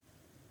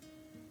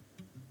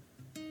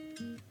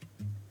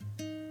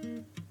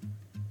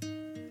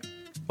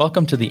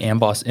Welcome to the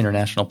AMBOSS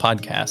International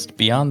Podcast,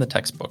 Beyond the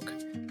Textbook.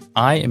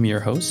 I am your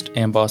host,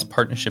 AMBOSS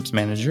Partnerships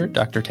Manager,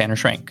 Dr. Tanner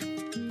Schrank.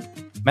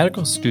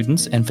 Medical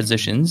students and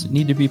physicians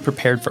need to be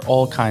prepared for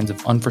all kinds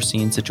of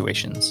unforeseen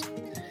situations.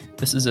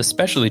 This is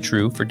especially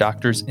true for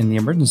doctors in the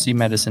emergency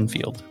medicine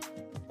field.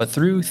 But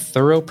through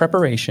thorough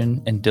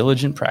preparation and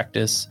diligent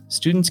practice,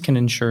 students can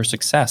ensure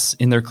success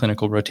in their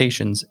clinical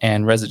rotations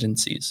and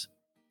residencies.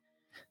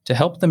 To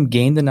help them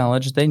gain the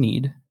knowledge they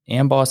need,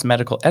 AMBOSS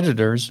medical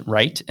editors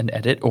write and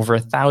edit over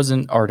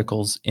 1,000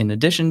 articles in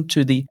addition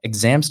to the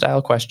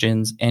exam-style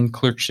questions and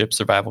clerkship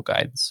survival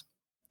guides.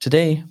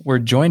 Today, we're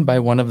joined by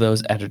one of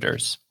those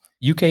editors,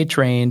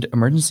 UK-trained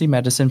emergency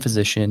medicine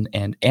physician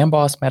and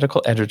AMBOSS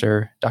medical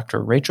editor,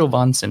 Dr. Rachel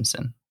von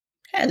Simson.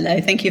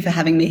 Hello, thank you for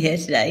having me here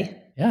today.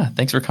 Yeah,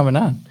 thanks for coming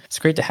on. It's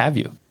great to have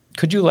you.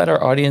 Could you let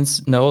our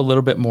audience know a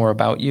little bit more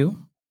about you?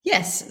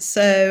 Yes,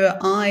 so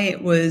I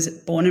was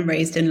born and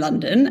raised in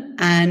London,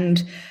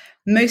 and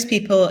most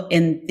people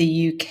in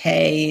the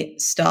UK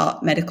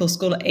start medical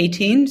school at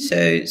 18,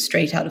 so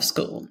straight out of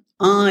school.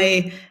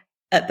 I,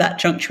 at that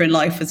juncture in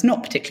life, was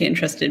not particularly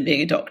interested in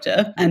being a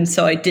doctor, and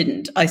so I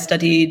didn't. I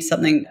studied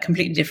something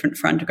completely different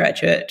for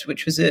undergraduate,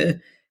 which was a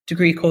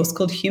degree course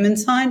called Human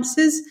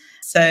Sciences.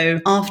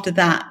 So after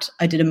that,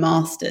 I did a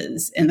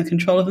master's in the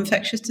control of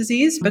infectious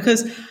disease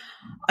because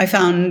I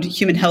found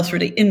human health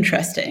really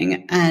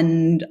interesting,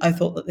 and I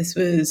thought that this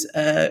was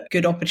a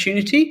good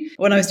opportunity.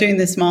 When I was doing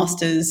this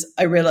master's,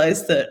 I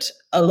realized that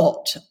a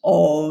lot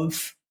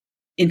of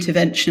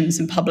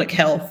interventions in public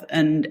health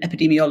and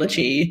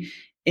epidemiology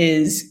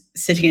is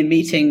sitting in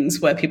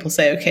meetings where people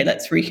say, okay,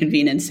 let's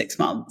reconvene in 6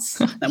 months,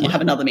 then we'll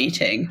have another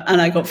meeting.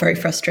 And I got very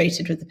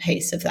frustrated with the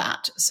pace of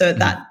that. So at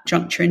that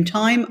juncture in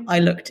time, I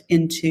looked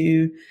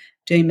into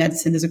doing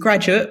medicine as a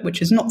graduate,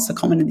 which is not so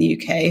common in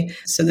the UK.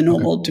 So the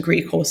normal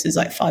degree course is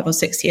like 5 or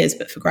 6 years,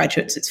 but for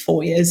graduates, it's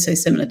 4 years, so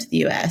similar to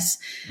the US.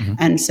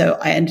 And so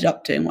I ended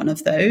up doing one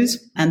of those,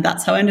 and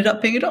that's how I ended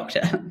up being a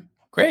doctor.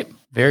 Great.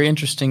 Very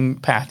interesting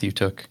path you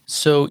took.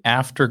 So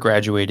after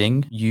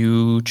graduating,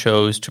 you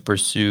chose to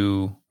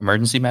pursue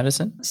emergency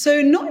medicine?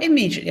 So not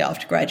immediately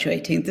after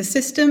graduating. The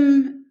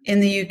system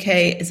in the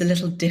UK is a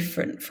little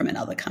different from in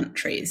other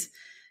countries.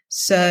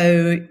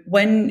 So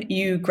when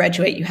you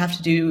graduate, you have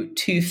to do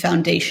 2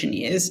 foundation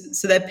years.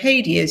 So they're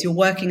paid years. You're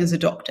working as a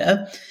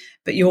doctor,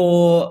 but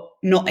you're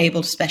not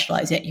able to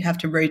specialize yet. You have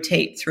to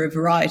rotate through a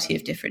variety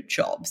of different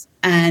jobs.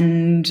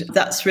 And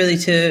that's really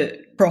to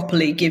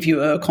properly give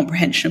you a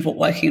comprehension of what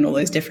working in all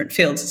those different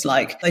fields is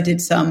like. I did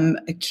some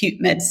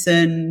acute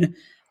medicine,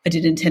 I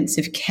did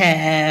intensive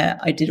care,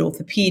 I did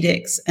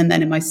orthopedics, and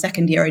then in my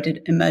second year, I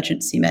did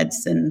emergency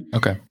medicine.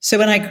 Okay. So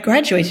when I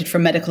graduated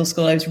from medical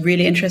school, I was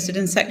really interested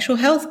in sexual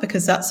health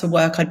because that's the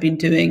work I'd been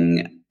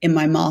doing in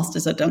my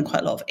master's. I'd done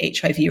quite a lot of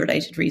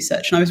HIV-related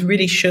research, and I was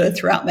really sure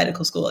throughout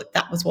medical school that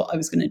that was what I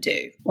was going to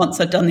do. Once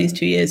I'd done these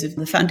 2 years of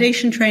the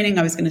foundation training,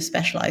 I was going to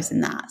specialize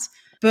in that.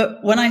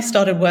 But when I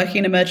started working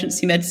in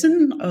emergency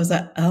medicine, I was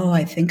like, oh,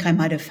 I think I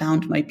might have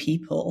found my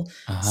people.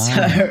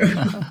 So,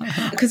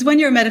 because when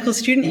you're a medical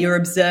student, you're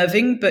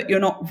observing, but you're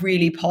not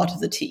really part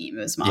of the team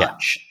as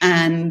much.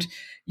 Yeah. And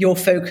your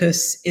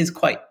focus is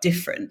quite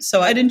different.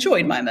 So I'd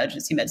enjoyed my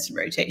emergency medicine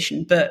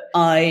rotation, but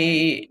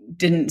I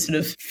didn't sort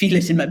of feel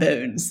it in my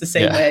bones the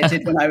same way I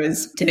did when I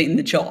was doing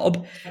the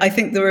job. I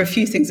think there were a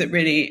few things that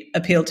really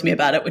appealed to me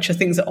about it, which are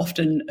things that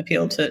often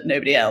appeal to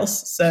nobody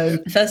else. So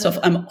first off,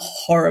 I'm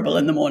horrible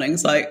in the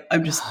mornings. Like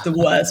I'm just the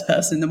worst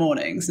person in the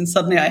mornings. And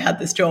suddenly I had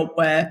this job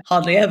where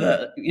hardly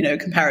ever,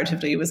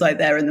 comparatively was I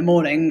there in the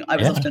morning. I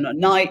was often on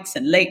nights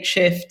and late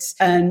shifts.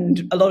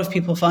 And a lot of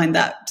people find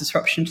that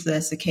disruption to their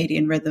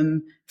circadian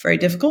rhythm very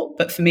difficult.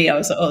 But for me, I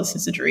was like, oh, this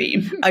is a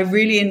dream. I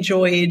really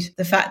enjoyed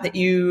the fact that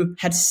you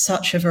had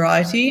such a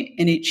variety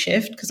in each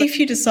shift. Because if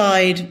you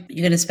decide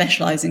you're going to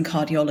specialize in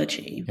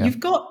cardiology, you've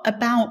got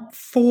about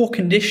 4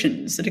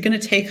 conditions that are going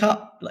to take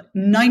up like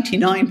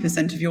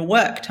 99% of your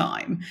work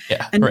time.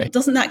 And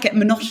doesn't that get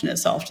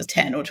monotonous after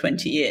 10 or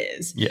 20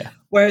 years?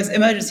 Whereas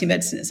emergency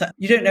medicine, it's like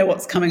you don't know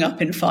what's coming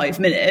up in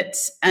 5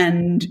 minutes,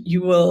 and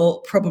you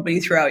will probably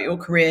throughout your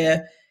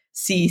career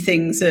see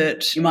things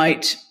that you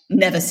might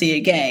never see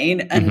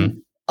again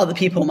and other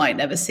people might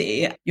never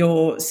see.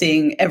 You're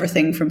seeing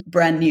everything from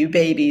brand new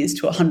babies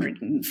to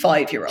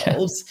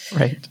 105-year-olds.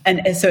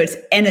 And so it's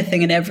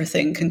anything and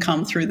everything can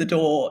come through the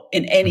door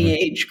in any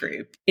age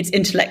group. It's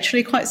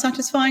intellectually quite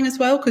satisfying as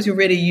well because you're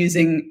really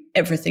using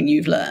everything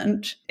you've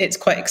learned. It's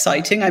quite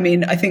exciting. I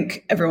mean, I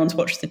think everyone's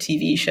watched the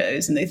TV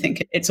shows and they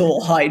think it's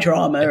all high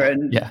drama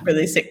and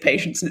really sick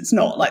patients, and it's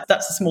not. Like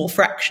that's a small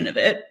fraction of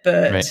it,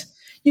 but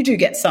you do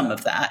get some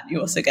of that. You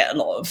also get a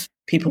lot of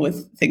people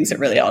with things that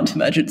really aren't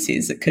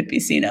emergencies that could be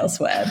seen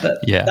elsewhere, but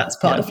that's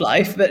part of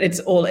life. But it's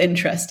all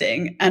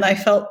interesting. And I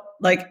felt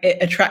like it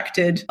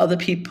attracted other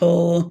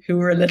people who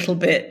were a little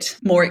bit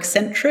more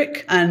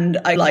eccentric. And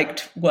I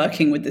liked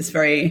working with this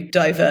very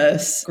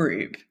diverse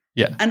group.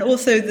 And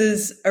also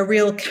there's a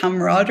real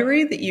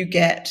camaraderie that you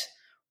get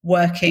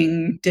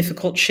working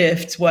difficult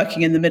shifts,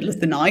 working in the middle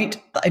of the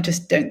night. I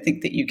just don't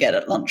think that you get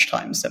at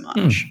lunchtime so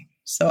much.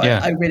 So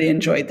I really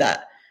enjoyed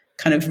that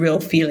kind of real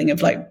feeling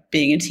of like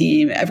being a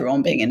team,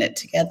 everyone being in it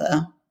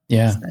together.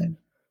 Yeah. So.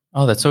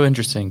 Oh, that's so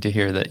interesting to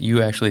hear that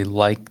you actually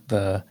like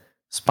the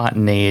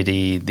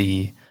spontaneity,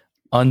 the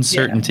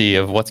uncertainty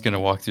of what's going to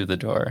walk through the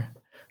door.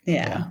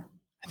 Yeah.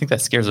 I think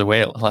that scares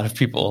away a lot of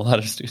people, a lot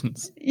of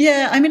students.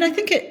 Yeah, I mean, I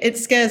think it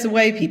scares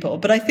away people.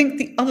 But I think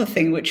the other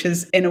thing, which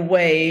is in a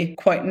way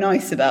quite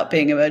nice about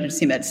being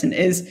emergency medicine,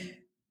 is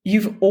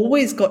you've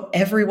always got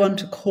everyone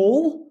to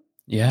call.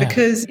 Yeah.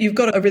 Because you've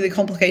got a really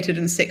complicated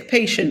and sick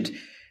patient.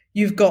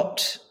 You've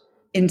got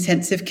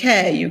intensive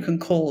care you can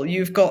call.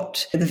 You've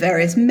got the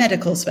various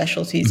medical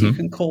specialties you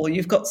can call.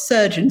 You've got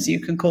surgeons you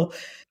can call.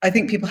 I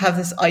think people have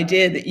this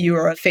idea that you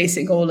are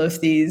facing all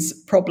of these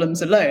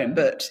problems alone,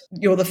 but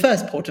you're the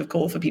first port of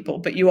call for people,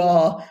 but you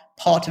are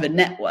part of a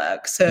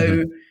network.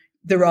 So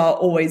there are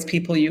always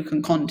people you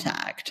can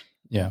contact.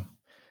 Yeah.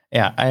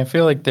 Yeah, I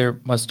feel like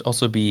there must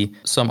also be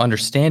some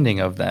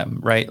understanding of them,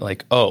 right?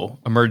 Like, oh,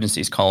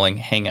 emergency's calling,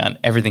 hang on,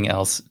 everything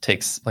else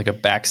takes like a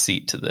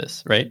backseat to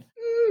this, right?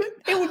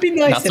 It would be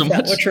nice if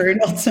that were true,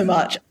 not so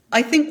much.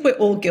 I think we're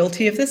all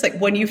guilty of this. Like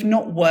when you've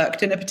not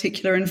worked in a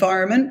particular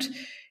environment,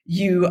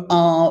 you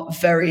are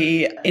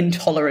very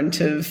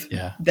intolerant of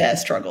their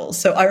struggles.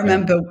 So I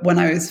remember when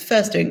I was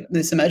first doing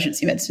this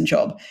emergency medicine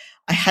job,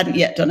 I hadn't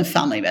yet done a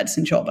family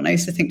medicine job. And I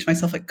used to think to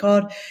myself, like,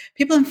 God,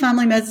 people in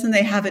family medicine,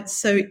 they have it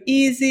so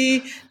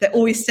easy. They're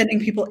always sending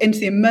people into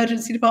the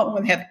emergency department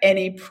when they have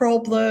any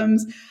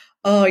problems.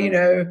 Oh,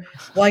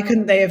 why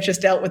couldn't they have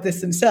just dealt with this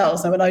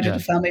themselves? And when I did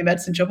a family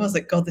medicine job, I was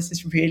like, God, this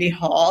is really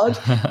hard.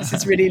 This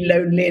is really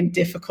lonely and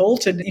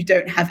difficult. And you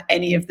don't have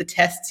any of the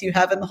tests you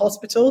have in the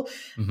hospital.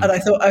 And I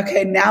thought,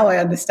 okay, now I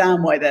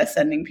understand why they're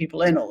sending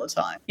people in all the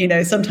time.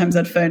 Sometimes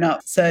I'd phone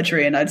up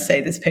surgery and I'd say,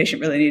 this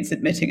patient really needs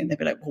admitting. And they'd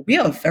be like, well, we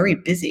are very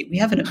busy. We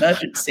have an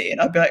emergency. And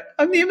I'd be like,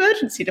 I'm the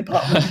emergency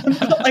department.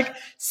 I've got like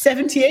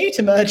 78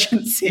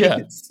 emergencies.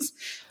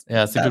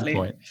 Yeah, that's a good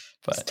point.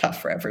 But it's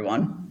tough for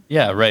everyone.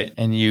 Yeah, right.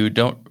 And you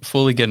don't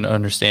fully get an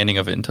understanding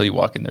of it until you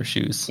walk in their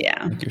shoes,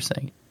 like you're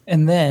saying.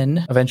 And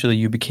then eventually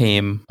you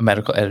became a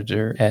medical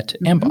editor at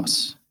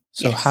AMBOSS.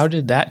 So how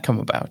did that come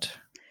about?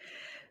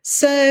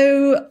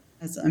 So,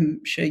 as I'm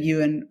sure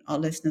you and our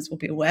listeners will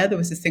be aware, there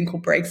was this thing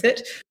called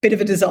Brexit, bit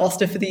of a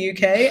disaster for the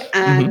UK.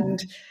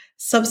 And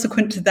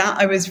subsequent to that,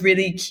 I was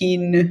really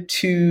keen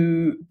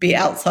to be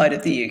outside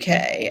of the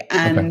UK.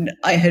 And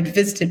I had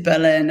visited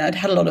Berlin. I'd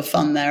had a lot of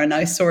fun there. And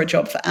I saw a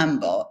job for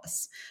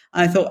AMBOSS.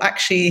 And I thought,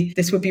 actually,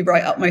 this would be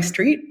right up my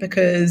street,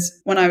 because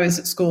when I was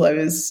at school, I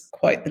was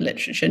quite the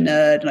literature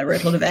nerd and I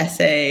wrote a lot of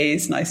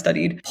essays and I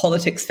studied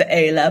politics for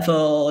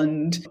A-level.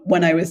 And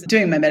when I was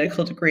doing my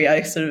medical degree,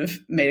 I sort of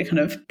made a kind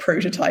of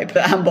prototype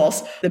at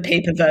AMBOSS, the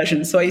paper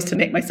version. So I used to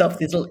make myself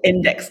these little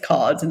index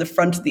cards, and the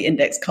front of the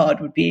index card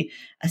would be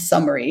a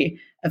summary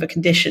of a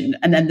condition,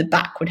 and then the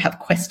back would have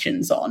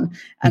questions on.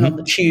 And on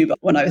the tube,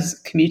 when I was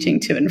commuting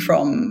to and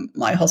from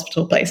my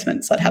hospital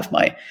placements, I'd have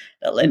my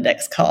little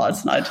index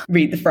cards and I'd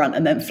read the front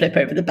and then flip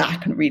over the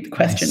back and read the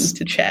questions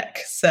to check.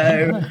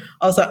 So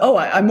I was like, oh,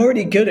 I'm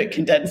already good at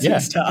condensing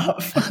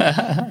stuff.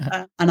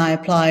 And I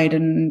applied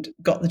and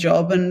got the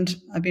job, and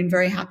I've been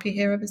very happy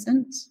here ever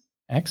since.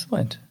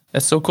 Excellent.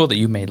 That's so cool that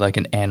you made like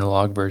an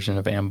analog version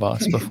of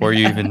AMBOSS before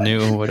you even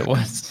knew what it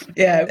was.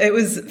 Yeah, it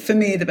was, for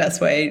me, the best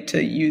way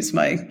to use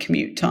my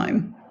commute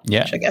time.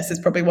 Yeah. Which I guess is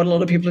probably what a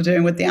lot of people are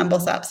doing with the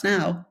AMBOSS apps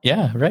now.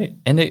 Yeah, right.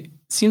 And it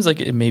seems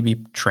like it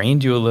maybe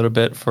trained you a little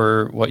bit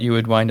for what you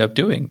would wind up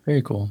doing.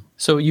 Very cool.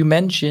 So you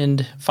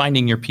mentioned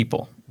finding your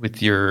people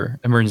with your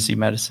emergency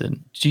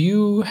medicine. Do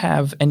you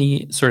have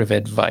any sort of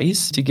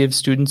advice to give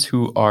students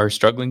who are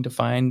struggling to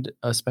find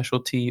a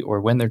specialty,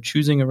 or when they're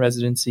choosing a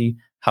residency,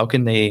 how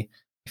can they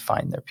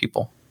find their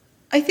people?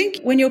 I think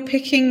when you're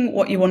picking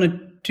what you want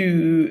to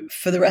do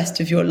for the rest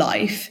of your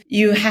life,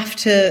 you have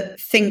to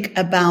think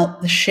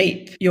about the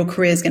shape your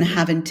career is going to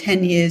have in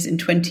 10 years, in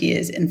 20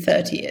 years, in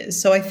 30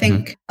 years. So I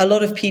think a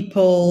lot of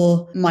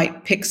people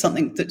might pick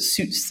something that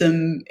suits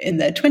them in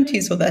their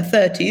 20s or their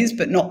 30s,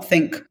 but not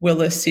think, will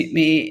this suit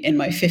me in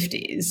my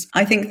 50s?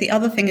 I think the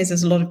other thing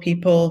is a lot of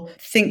people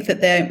think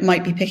that they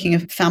might be picking a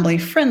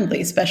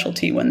family-friendly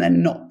specialty when they're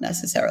not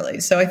necessarily.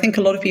 So I think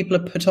a lot of people are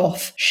put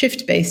off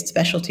shift-based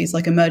specialties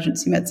like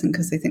emergency medicine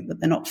because they think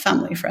that they're not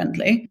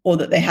family-friendly, or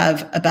that they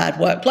have a bad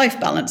work-life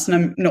balance. And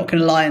I'm not going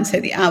to lie and say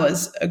the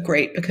hours are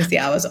great, because the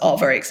hours are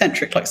very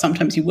eccentric. Like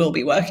sometimes you will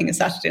be working a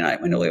Saturday night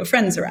when all your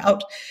friends are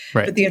out.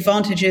 Right. But the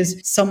advantage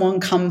is someone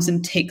comes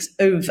and takes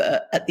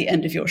over at the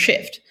end of your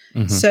shift.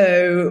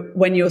 So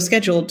when you're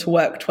scheduled to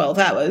work 12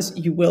 hours,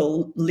 you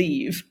will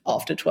leave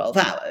after 12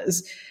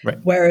 hours. Right.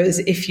 Whereas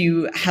if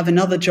you have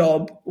another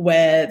job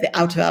where the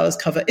out of hours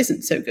cover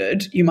isn't so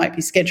good, you might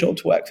be scheduled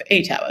to work for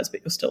 8 hours,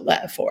 but you're still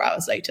there 4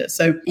 hours later.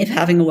 So if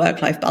having a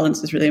work-life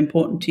balance is really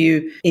important to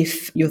you,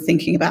 if you're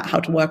thinking about how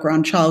to work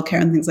around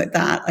childcare and things like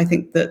that, I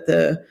think that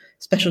the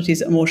specialties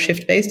that are more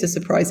shift-based are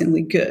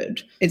surprisingly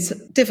good. It's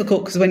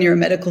difficult because when you're a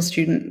medical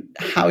student,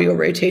 how your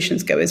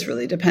rotations go is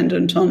really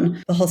dependent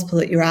on the hospital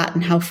that you're at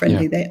and how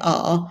friendly they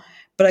are.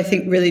 But I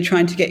think really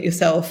trying to get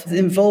yourself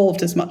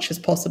involved as much as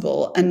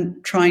possible and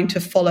trying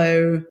to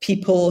follow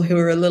people who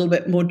are a little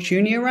bit more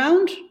junior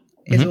around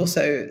is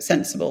also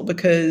sensible,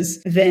 because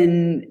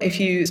then if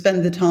you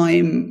spend the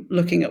time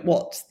looking at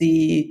what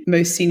the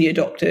most senior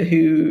doctor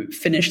who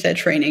finished their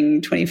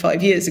training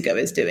 25 years ago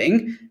is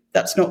doing,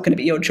 that's not going to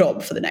be your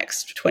job for the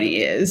next 20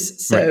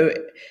 years. So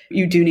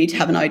you do need to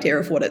have an idea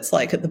of what it's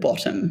like at the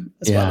bottom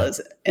as well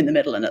as in the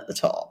middle and at the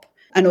top.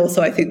 And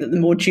also, I think that the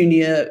more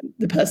junior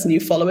the person you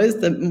follow is,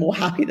 the more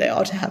happy they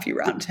are to have you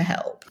around to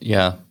help.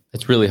 Yeah,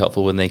 it's really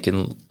helpful when they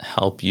can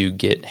help you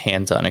get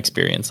hands-on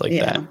experience like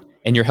that.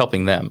 And you're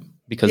helping them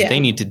because they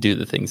need to do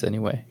the things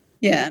anyway.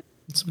 Yeah.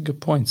 That's some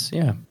good points,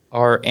 yeah.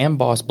 Our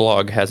AMBOSS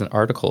blog has an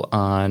article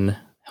on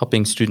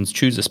helping students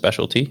choose a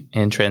specialty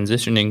and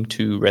transitioning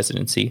to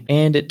residency.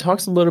 And it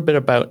talks a little bit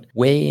about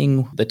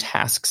weighing the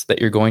tasks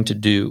that you're going to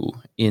do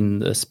in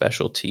the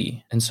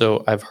specialty. And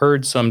so I've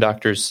heard some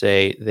doctors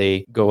say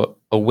they go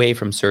away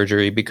from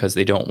surgery because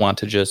they don't want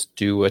to just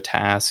do a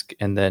task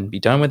and then be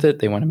done with it.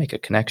 They want to make a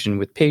connection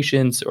with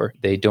patients, or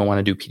they don't want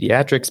to do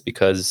pediatrics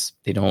because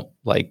they don't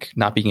like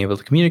not being able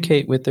to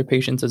communicate with their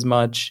patients as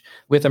much.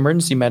 With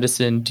emergency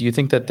medicine, do you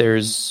think that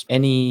there's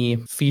any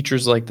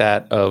features like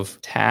that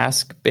of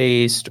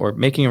task-based or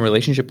making a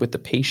relationship with the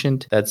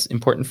patient that's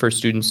important for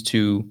students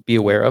to be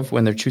aware of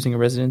when they're choosing a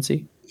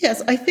residency?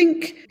 Yes, I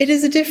think it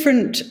is a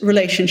different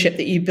relationship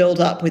that you build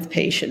up with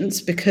patients,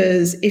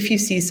 because if you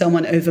see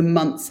someone over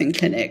months in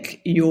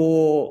clinic,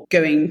 you're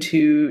going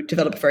to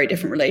develop a very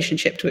different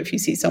relationship to if you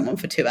see someone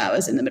for 2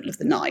 hours in the middle of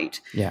the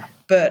night. Yeah.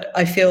 But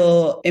I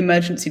feel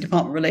emergency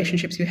department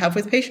relationships you have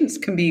with patients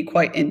can be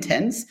quite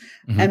intense,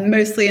 and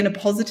mostly in a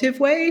positive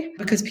way,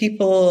 because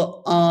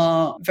people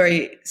are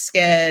very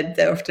scared.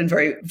 They're often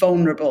very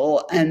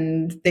vulnerable,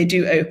 and they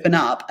do open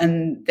up,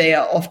 and they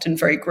are often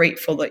very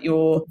grateful that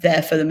you're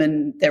there for them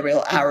in their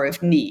real hour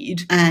of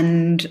need.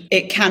 And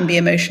it can be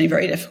emotionally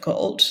very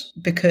difficult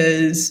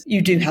because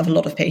you do have a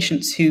lot of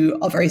patients who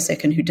are very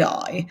sick and who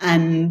die.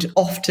 And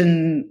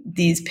often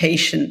these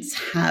patients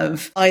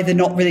have either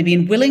not really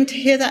been willing to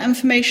hear that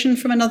information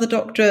from another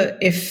doctor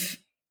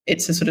if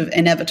it's a sort of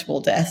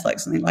inevitable death, like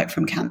something like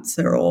from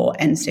cancer or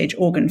end-stage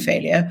organ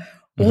failure,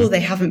 or they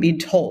haven't been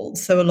told.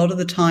 So a lot of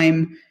the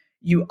time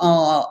you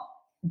are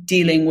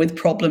dealing with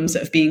problems that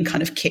have been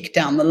kind of kicked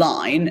down the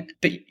line,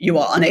 but you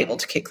are unable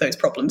to kick those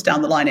problems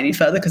down the line any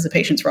further because the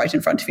patient's right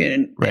in front of you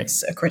and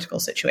it's a critical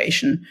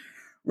situation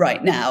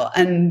right now.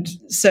 And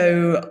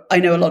so I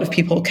know a lot of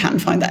people can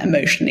find that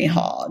emotionally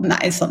hard. And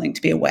that is something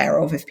to be aware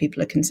of if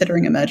people are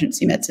considering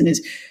emergency medicine,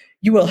 is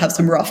you will have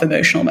some rough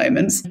emotional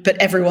moments, but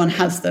everyone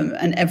has them,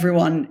 and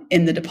everyone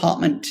in the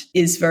department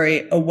is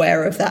very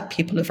aware of that.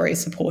 People are very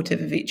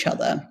supportive of each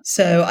other.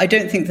 So I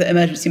don't think that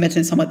emergency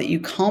medicine is somewhere that you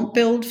can't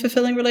build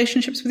fulfilling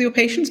relationships with your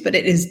patients, but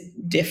it is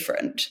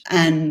different.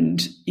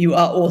 And you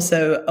are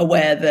also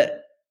aware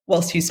that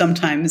whilst you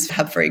sometimes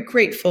have very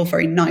grateful,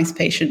 very nice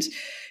patients,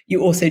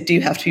 you also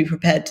do have to be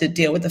prepared to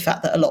deal with the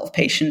fact that a lot of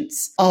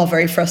patients are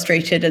very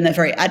frustrated and they're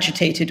very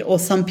agitated, or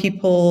some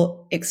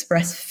people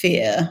express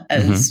fear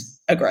as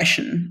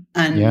aggression,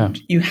 and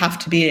you have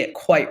to be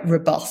quite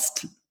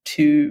robust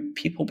to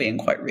people being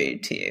quite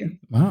rude to you.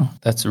 Wow,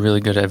 that's really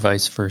good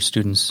advice for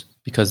students,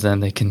 because then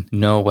they can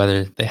know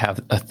whether they have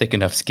a thick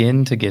enough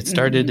skin to get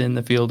started in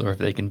the field or if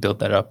they can build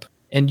that up.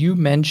 And you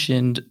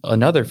mentioned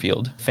another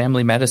field,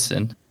 family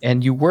medicine,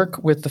 and you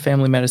work with the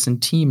family medicine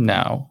team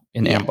now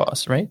in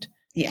AMBOSS, right?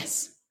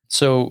 Yes.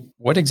 So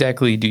what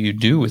exactly do you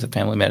do with the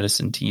family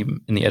medicine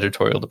team in the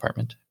editorial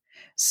department?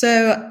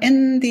 So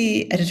in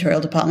the editorial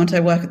department,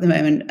 I work at the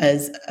moment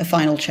as a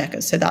final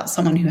checker. So that's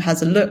someone who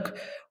has a look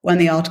when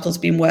the article's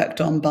been worked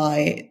on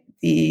by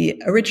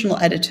the original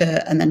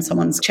editor, and then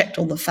someone's checked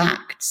all the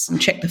facts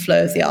and checked the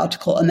flow of the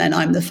article. And then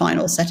I'm the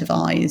final set of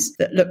eyes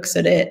that looks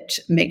at it,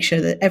 make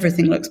sure that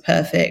everything looks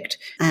perfect.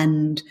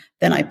 And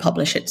then I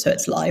publish it so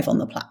it's live on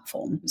the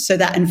platform. So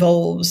that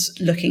involves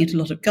looking at a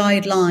lot of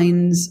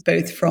guidelines,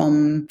 both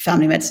from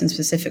family medicine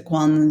specific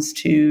ones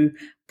to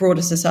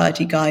broader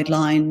society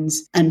guidelines,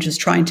 and just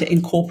trying to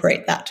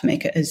incorporate that to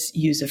make it as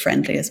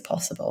user-friendly as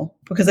possible.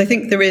 Because I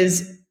think there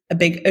is a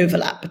big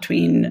overlap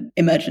between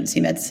emergency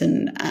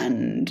medicine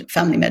and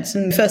family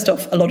medicine. First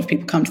off, a lot of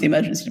people come to the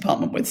emergency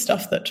department with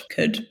stuff that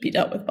could be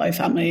dealt with by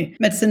family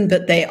medicine,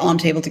 but they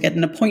aren't able to get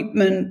an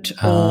appointment,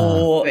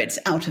 or it's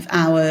out of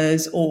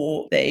hours,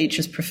 or they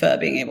just prefer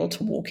being able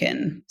to walk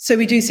in. So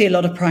we do see a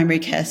lot of primary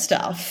care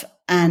stuff.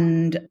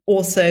 And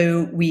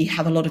also we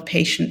have a lot of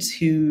patients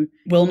who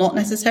will not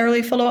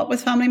necessarily follow up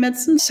with family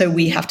medicine. So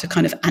we have to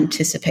kind of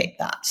anticipate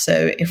that.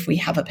 So if we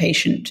have a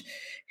patient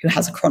who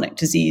has a chronic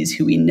disease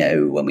who we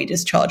know when we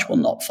discharge will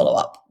not follow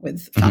up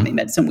with family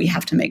medicine, we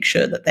have to make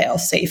sure that they are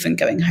safe and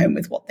going home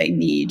with what they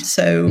need.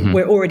 So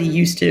we're already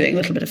used to doing a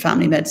little bit of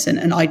family medicine.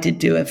 And I did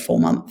do a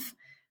 4-month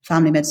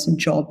family medicine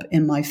job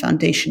in my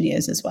foundation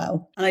years as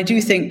well. And I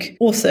do think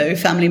also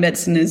family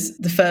medicine is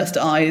the first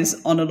eyes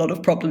on a lot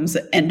of problems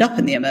that end up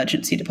in the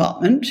emergency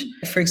department.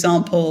 For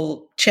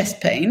example,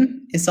 chest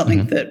pain is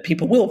something that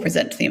people will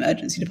present to the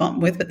emergency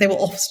department with, but they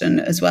will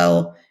often as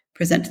well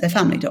present to their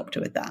family doctor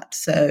with that.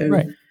 So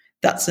Right.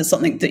 that's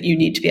something that you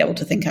need to be able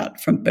to think out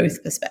from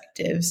both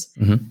perspectives.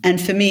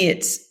 And for me,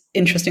 it's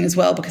interesting as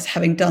well, because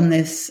having done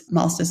this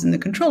master's in the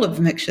control of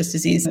infectious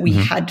disease, we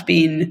had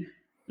been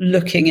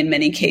looking in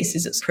many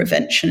cases at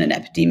prevention and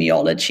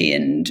epidemiology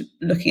and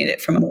looking at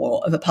it from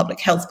more of a public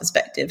health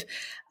perspective.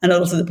 And a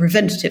lot of the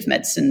preventative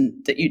medicine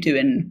that you do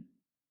in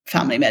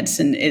family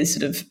medicine is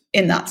sort of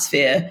in that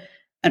sphere,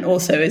 and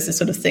also is the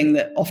sort of thing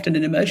that often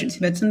in emergency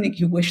medicine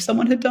you wish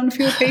someone had done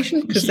for your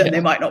patient, because then they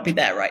might not be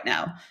there right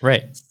now.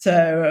 Right.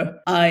 So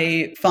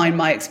I find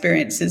my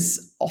experience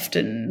is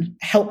often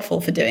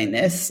helpful for doing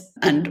this,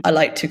 and I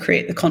like to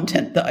create the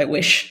content that I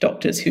wish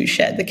doctors who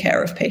shared the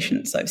care of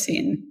patients I've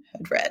seen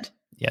had read.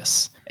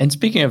 Yes. And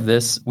speaking of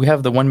this, we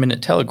have the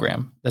 1-minute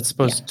telegram that's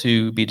supposed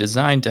to be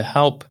designed to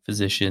help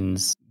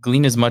physicians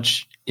glean as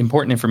much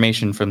important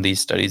information from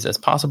these studies as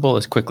possible,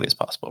 as quickly as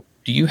possible.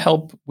 Do you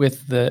help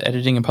with the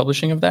editing and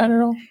publishing of that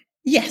at all?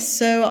 Yes.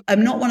 So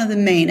I'm not one of the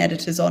main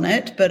editors on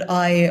it, but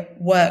I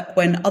work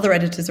when other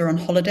editors are on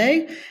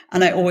holiday,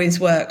 and I always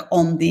work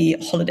on the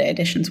holiday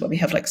editions where we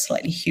have like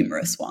slightly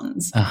humorous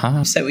ones.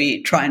 So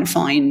we try and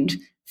find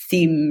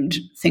themed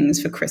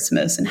things for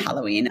Christmas and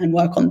Halloween and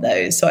work on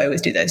those. So I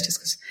always do those just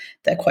because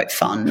they're quite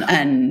fun.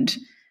 And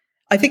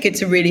I think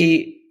it's a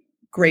really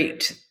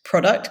great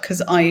product,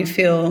 because I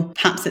feel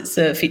perhaps it's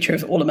a feature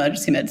of all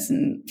emergency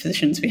medicine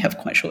physicians. We have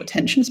quite short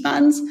attention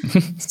spans.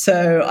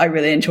 So I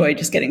really enjoy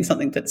just getting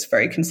something that's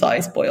very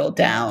concise, boiled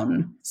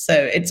down. So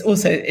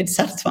it's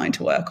satisfying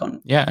to work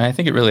on. Yeah, and I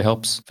think it really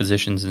helps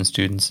physicians and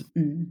students.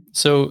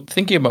 So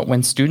thinking about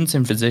when students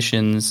and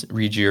physicians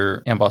read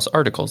your AMBOSS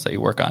articles that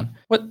you work on,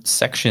 what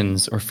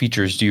sections or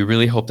features do you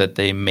really hope that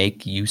they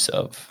make use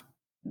of?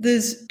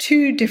 There's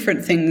two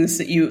different things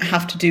that you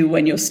have to do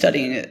when you're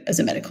studying as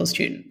a medical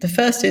student. The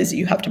first is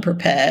you have to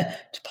prepare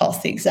to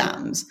pass the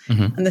exams.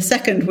 And the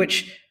second,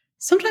 which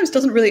sometimes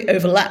doesn't really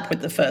overlap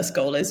with the first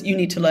goal, is you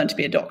need to learn to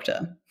be a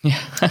doctor.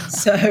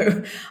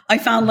 So I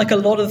found like a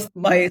lot of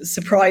my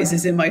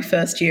surprises in my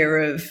first year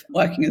of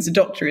working as a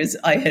doctor is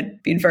I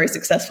had been very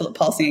successful at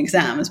passing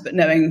exams, but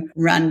knowing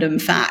random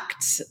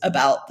facts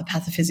about the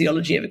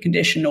pathophysiology of a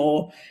condition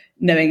or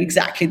knowing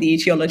exactly the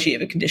etiology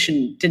of a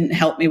condition didn't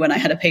help me when I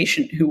had a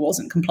patient who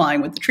wasn't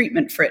complying with the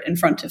treatment for it in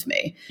front of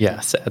me. Yeah,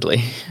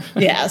 sadly.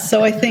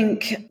 So I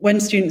think when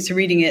students are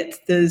reading it,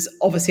 there's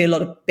obviously a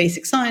lot of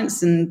basic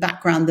science and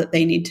background that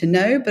they need to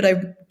know, but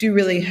I do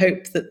really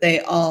hope that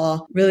they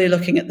are really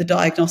looking at the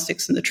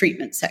diagnostics and the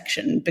treatment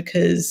section,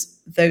 because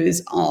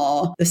those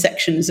are the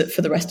sections that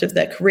for the rest of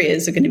their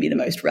careers are going to be the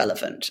most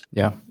relevant.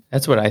 Yeah,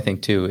 that's what I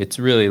think too. It's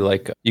really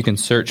like you can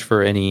search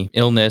for any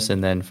illness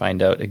and then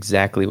find out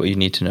exactly what you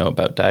need to know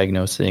about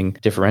diagnosing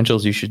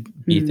differentials you should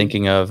be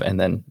thinking of,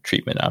 and then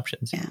treatment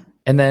options. Yeah.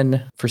 And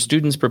then for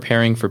students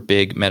preparing for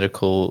big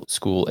medical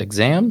school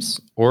exams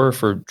or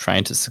for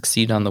trying to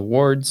succeed on the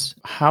wards,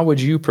 how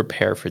would you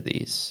prepare for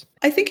these?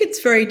 I think it's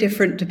very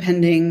different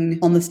depending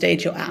on the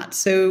stage you're at.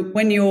 So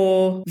when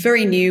you're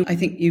very new, I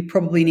think you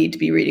probably need to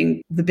be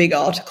reading the big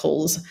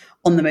articles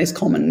on the most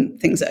common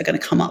things that are going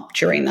to come up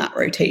during that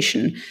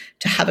rotation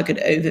to have a good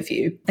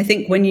overview. I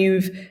think when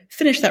you've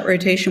finished that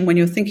rotation, when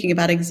you're thinking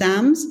about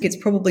exams, it's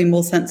probably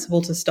more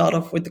sensible to start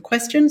off with the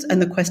questions,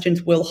 and the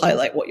questions will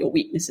highlight what your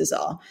weaknesses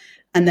are.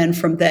 And then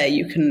from there,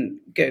 you can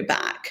go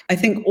back. I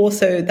think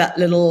also that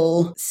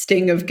little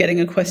sting of getting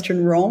a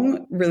question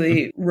wrong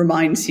really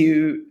reminds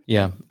you.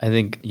 Yeah, I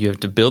think you have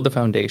to build the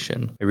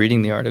foundation by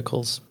reading the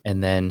articles.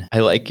 And then I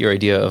like your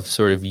idea of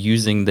sort of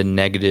using the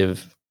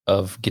negative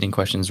of getting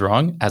questions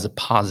wrong as a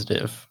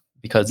positive,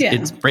 because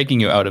it's breaking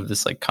you out of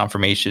this like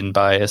confirmation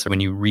bias. When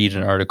you read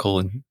an article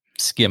and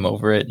skim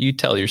over it, you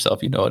tell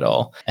yourself you know it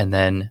all. And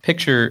then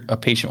picture a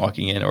patient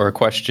walking in or a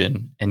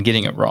question and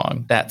getting it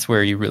wrong. That's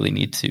where you really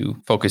need to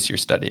focus your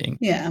studying.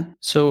 Yeah.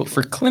 So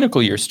for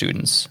clinical year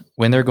students,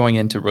 when they're going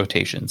into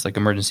rotations like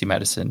emergency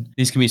medicine,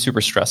 these can be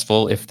super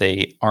stressful if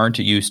they aren't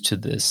used to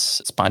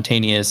this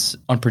spontaneous,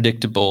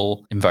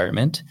 unpredictable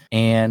environment.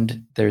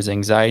 And there's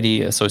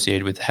anxiety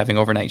associated with having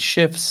overnight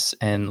shifts.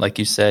 And like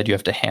you said, you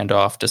have to hand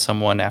off to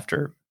someone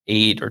after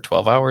 8 or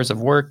 12 hours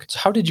of work. So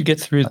how did you get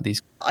through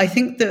these? I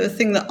think the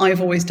thing that I've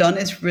always done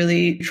is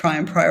really try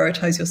and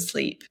prioritize your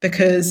sleep,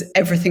 because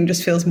everything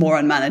just feels more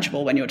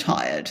unmanageable when you're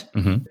tired.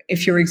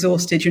 If you're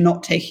exhausted, you're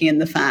not taking in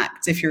the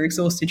facts. If you're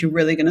exhausted, you're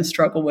really going to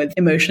struggle with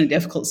emotionally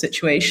difficult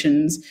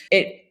situations.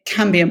 It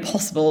can be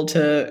impossible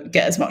to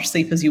get as much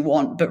sleep as you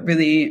want, but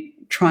really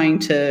trying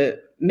to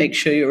make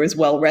sure you're as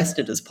well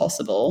rested as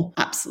possible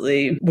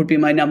absolutely would be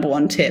my number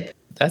one tip.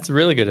 That's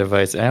really good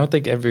advice. I don't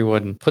think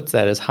everyone puts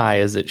that as high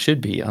as it should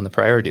be on the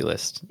priority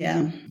list.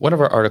 Yeah. One of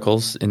our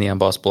articles in the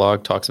AMBOSS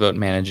blog talks about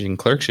managing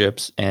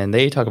clerkships, and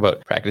they talk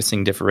about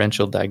practicing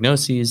differential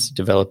diagnoses,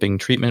 developing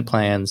treatment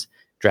plans,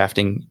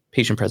 drafting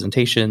patient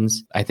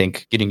presentations. I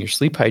think getting your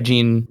sleep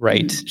hygiene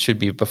right should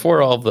be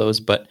before all of those.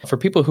 But for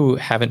people who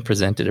haven't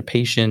presented a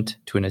patient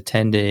to an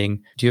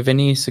attending, do you have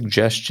any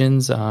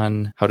suggestions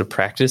on how to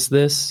practice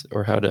this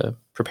or how to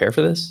prepare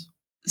for this?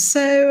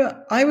 So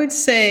I would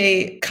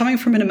say, coming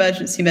from an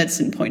emergency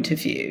medicine point of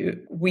view,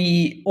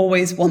 we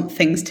always want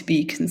things to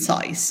be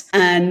concise.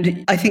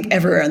 And I think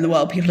everywhere in the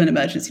world, people in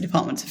emergency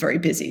departments are very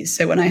busy.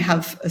 So when I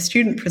have a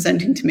student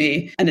presenting to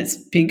me and it's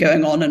been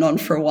going on and on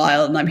for a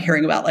while, and I'm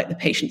hearing about like the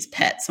patient's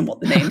pets and what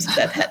the names of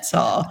their pets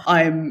are,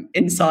 I'm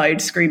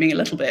inside screaming a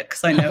little bit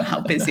because I know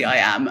how busy I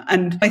am.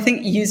 And I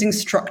think using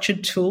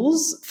structured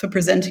tools for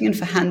presenting and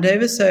for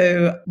handover.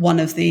 So one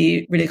of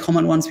the really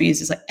common ones we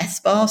use is like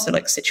AMBOSS, so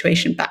like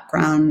situation,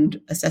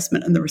 background,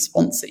 assessment, and the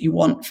response that you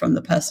want from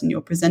the person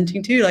you're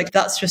presenting to. Like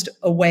that's just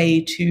a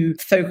way to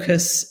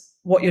focus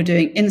what you're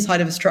doing inside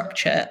of a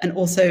structure and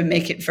also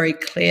make it very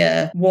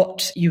clear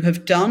what you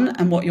have done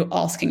and what you're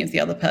asking of the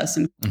other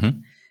person.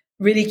 Mm-hmm.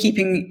 Really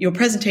keeping your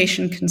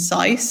presentation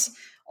concise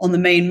on the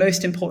main,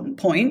 most important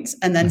points,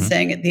 and then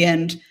saying at the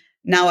end,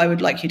 now I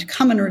would like you to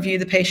come and review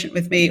the patient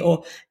with me,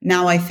 or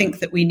now I think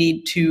that we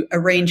need to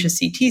arrange a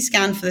CT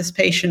scan for this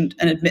patient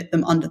and admit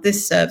them under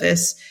this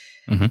service.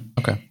 Mm-hmm.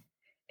 Okay.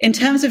 In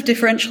terms of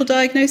differential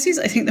diagnoses,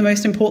 I think the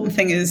most important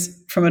thing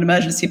is, from an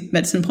emergency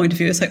medicine point of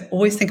view, is like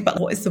always think about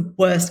what is the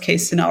worst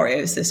case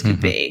scenarios this could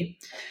be.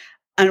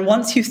 And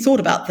once you've thought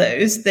about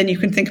those, then you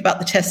can think about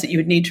the tests that you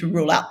would need to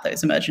rule out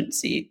those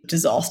emergency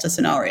disaster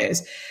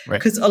scenarios.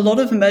 Because a lot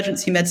of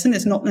emergency medicine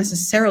is not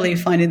necessarily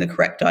finding the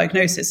correct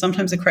diagnosis.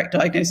 Sometimes the correct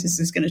diagnosis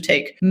is going to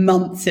take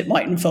months. It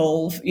might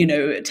involve,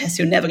 tests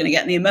you're never going to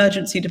get in the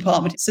emergency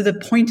department. So the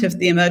point of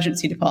the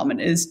emergency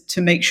department is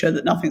to make sure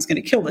that nothing's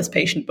going to kill this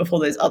patient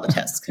before those other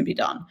tests can be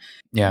done.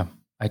 Yeah,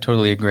 I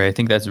totally agree. I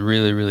think that's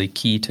really, really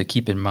key to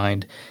keep in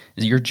mind.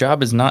 Your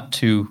job is not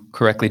to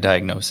correctly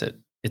diagnose it.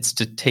 It's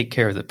to take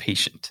care of the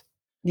patient.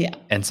 Yeah.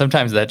 And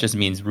sometimes that just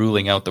means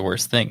ruling out the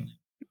worst thing.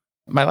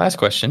 My last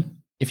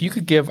question, if you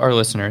could give our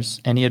listeners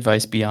any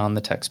advice beyond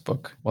the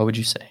textbook, what would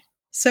you say?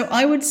 So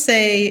I would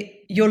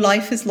say your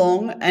life is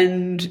long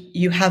and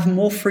you have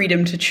more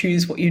freedom to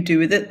choose what you do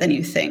with it than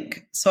you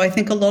think. So I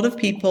think a lot of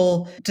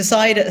people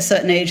decide at a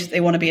certain age that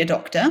they want to be a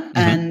doctor,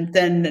 and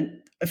then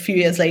a few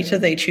years later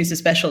they choose a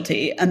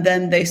specialty, and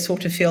then they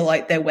sort of feel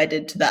like they're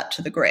wedded to that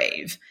to the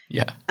grave.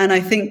 Yeah. And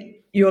I think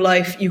your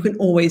life, you can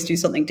always do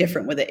something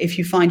different with it. If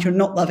you find you're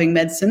not loving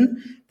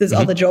medicine, there's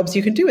other jobs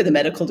you can do with a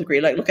medical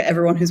degree. Like look at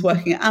everyone who's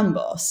working at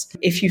AMBOSS.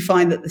 If you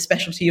find that the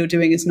specialty you're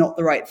doing is not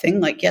the right thing,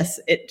 like yes,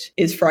 it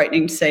is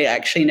frightening to say,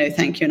 actually, no,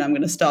 thank you, and I'm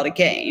going to start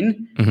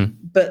again.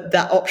 But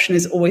that option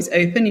is always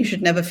open. You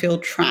should never feel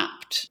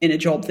trapped in a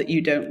job that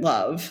you don't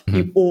love.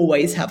 You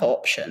always have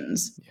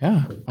options.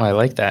 Yeah, I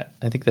like that.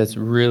 I think that's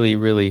really,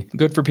 really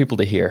good for people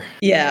to hear.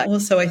 Yeah.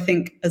 Also, I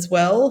think as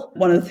well,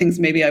 one of the things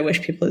maybe I wish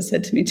people had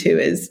said to me too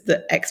is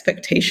that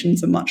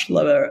expectations are much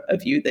lower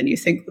of you than you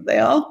think that they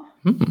are.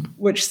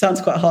 Which sounds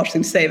quite a harsh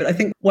thing to say, but I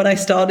think when I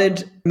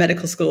started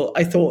medical school,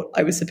 I thought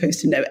I was supposed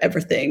to know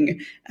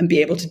everything and be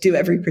able to do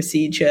every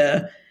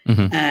procedure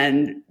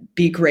and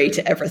be great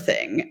at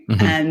everything.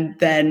 And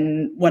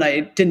then when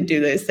I didn't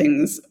do those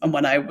things, and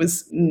when I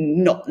was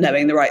not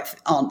knowing the right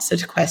answer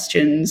to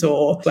questions,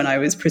 or when I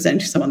was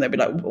presenting to someone, they'd be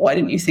like, why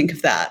didn't you think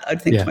of that? I'd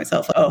think to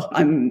myself, oh,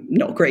 I'm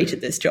not great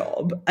at this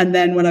job. And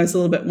then when I was a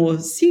little bit more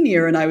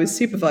senior and I was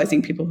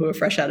supervising people who were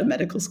fresh out of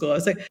medical school, I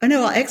was like, oh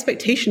no, our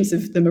expectations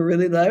of them are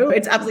really low.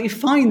 It's absolutely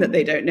fine that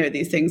they don't know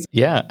these things.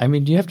 Yeah. I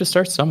mean, you have to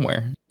start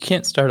somewhere. You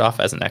can't start off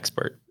as an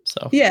expert.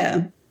 So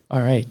yeah.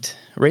 All right.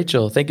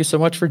 Rachel, thank you so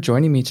much for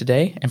joining me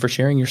today and for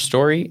sharing your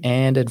story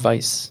and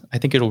advice. I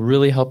think it'll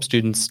really help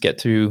students get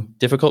through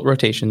difficult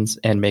rotations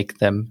and make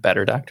them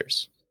better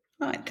doctors.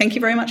 All right. Thank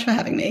you very much for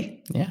having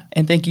me. Yeah.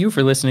 And thank you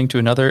for listening to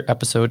another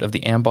episode of the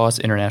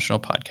AMBOSS International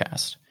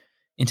Podcast.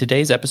 In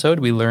today's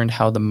episode, we learned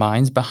how the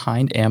minds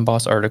behind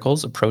AMBOSS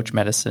articles approach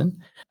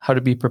medicine, how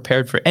to be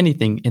prepared for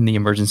anything in the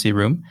emergency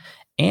room,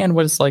 and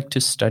what it's like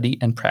to study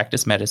and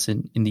practice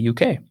medicine in the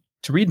UK.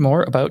 To read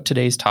more about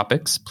today's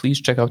topics,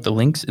 please check out the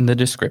links in the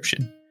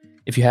description.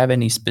 If you have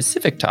any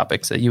specific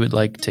topics that you would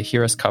like to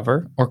hear us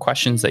cover or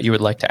questions that you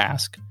would like to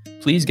ask,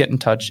 please get in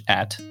touch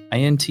at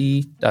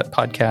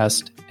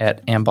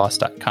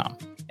int.podcast@amboss.com.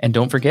 And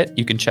don't forget,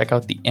 you can check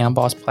out the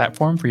AMBOSS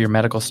platform for your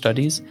medical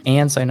studies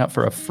and sign up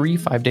for a free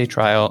 5-day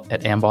trial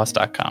at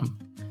amboss.com.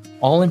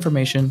 All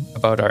information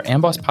about our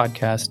AMBOSS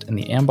podcast and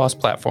the AMBOSS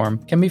platform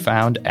can be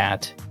found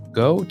at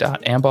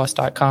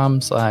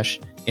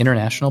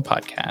go.amboss.com/international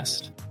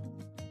podcast.